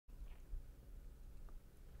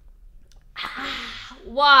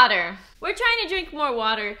Water. We're trying to drink more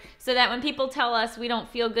water so that when people tell us we don't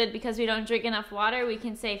feel good because we don't drink enough water, we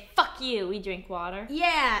can say, fuck you, we drink water.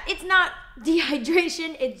 Yeah, it's not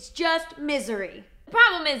dehydration, it's just misery. The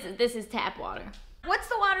problem is that this is tap water. What's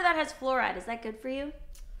the water that has fluoride? Is that good for you?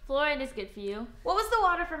 Fluoride is good for you. What was the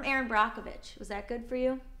water from Aaron Brockovich? Was that good for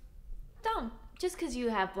you? Don't. Just because you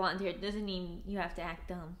have blonde hair doesn't mean you have to act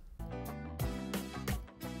dumb.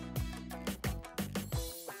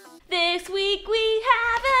 This week we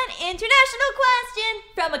have an international question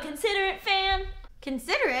from a considerate fan.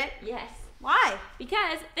 Considerate? Yes. Why?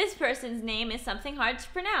 Because this person's name is something hard to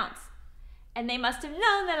pronounce. And they must have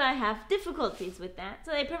known that I have difficulties with that,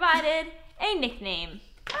 so they provided a nickname.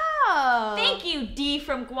 Oh. Thank you, D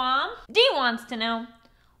from Guam. D wants to know,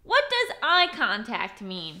 what does eye contact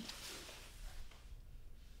mean?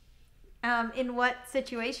 In what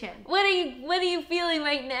situation? What are you feeling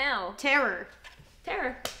right now? Terror.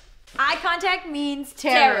 Terror. Eye contact means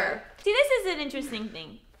terror. See, this is an interesting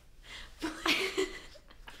thing.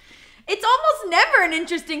 It's almost never an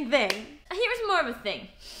interesting thing. Here's more of a thing.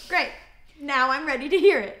 Great. Now I'm ready to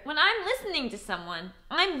hear it. When I'm listening to someone,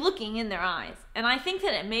 I'm looking in their eyes, and I think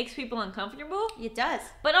that it makes people uncomfortable. It does.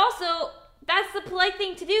 But also, that's the polite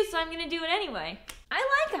thing to do, so I'm going to do it anyway.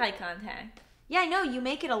 I like eye contact. Yeah, I know. You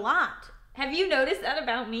make it a lot. Have you noticed that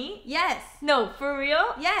about me? Yes. No, for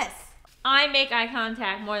real? Yes. I make eye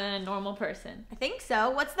contact more than a normal person. I think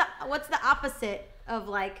so. What's the opposite of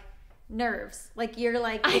like nerves? Like you're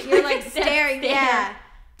like staring. Stare. Yeah.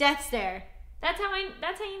 Death stare. That's how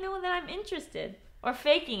you know that I'm interested or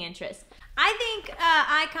faking interest. I think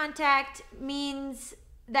eye contact means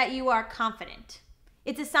that you are confident.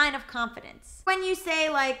 It's a sign of confidence. When you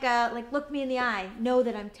say like look me in the eye, know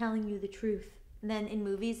that I'm telling you the truth. And then in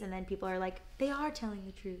movies, and then people are like, they are telling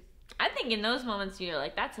the truth. I think in those moments you're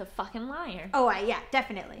like, that's a fucking liar. Oh, yeah,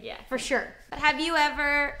 definitely. Yeah. For sure. But have you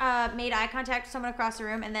ever made eye contact with someone across the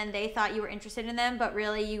room and then they thought you were interested in them, but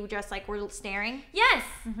really you just like were staring? Yes.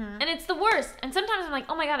 And it's the worst. And sometimes I'm like,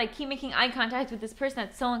 oh my God, I keep making eye contact with this person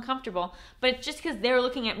that's so uncomfortable. But it's just because they're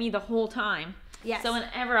looking at me the whole time. Yes. So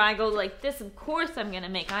whenever I go like this, of course I'm going to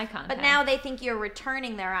make eye contact. But now they think you're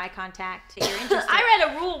returning their eye contact. You're interested. I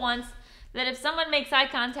read a rule once that if someone makes eye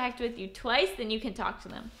contact with you twice, then you can talk to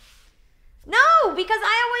them. No, because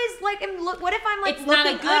I always like am what if I'm like it's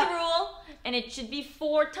looking not a good rule, and it should be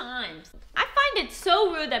 4 times. I find it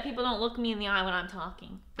so rude that people don't look me in the eye when I'm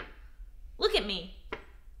talking. Look at me.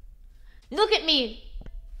 Look at me.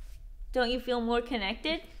 Don't you feel more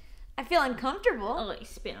connected? I feel uncomfortable. Oh, you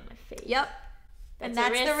spit on my face. Yep. And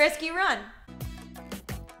that's the risk you run.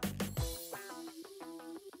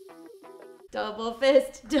 Double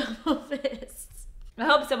fist, double fists. I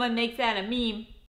hope someone makes that a meme.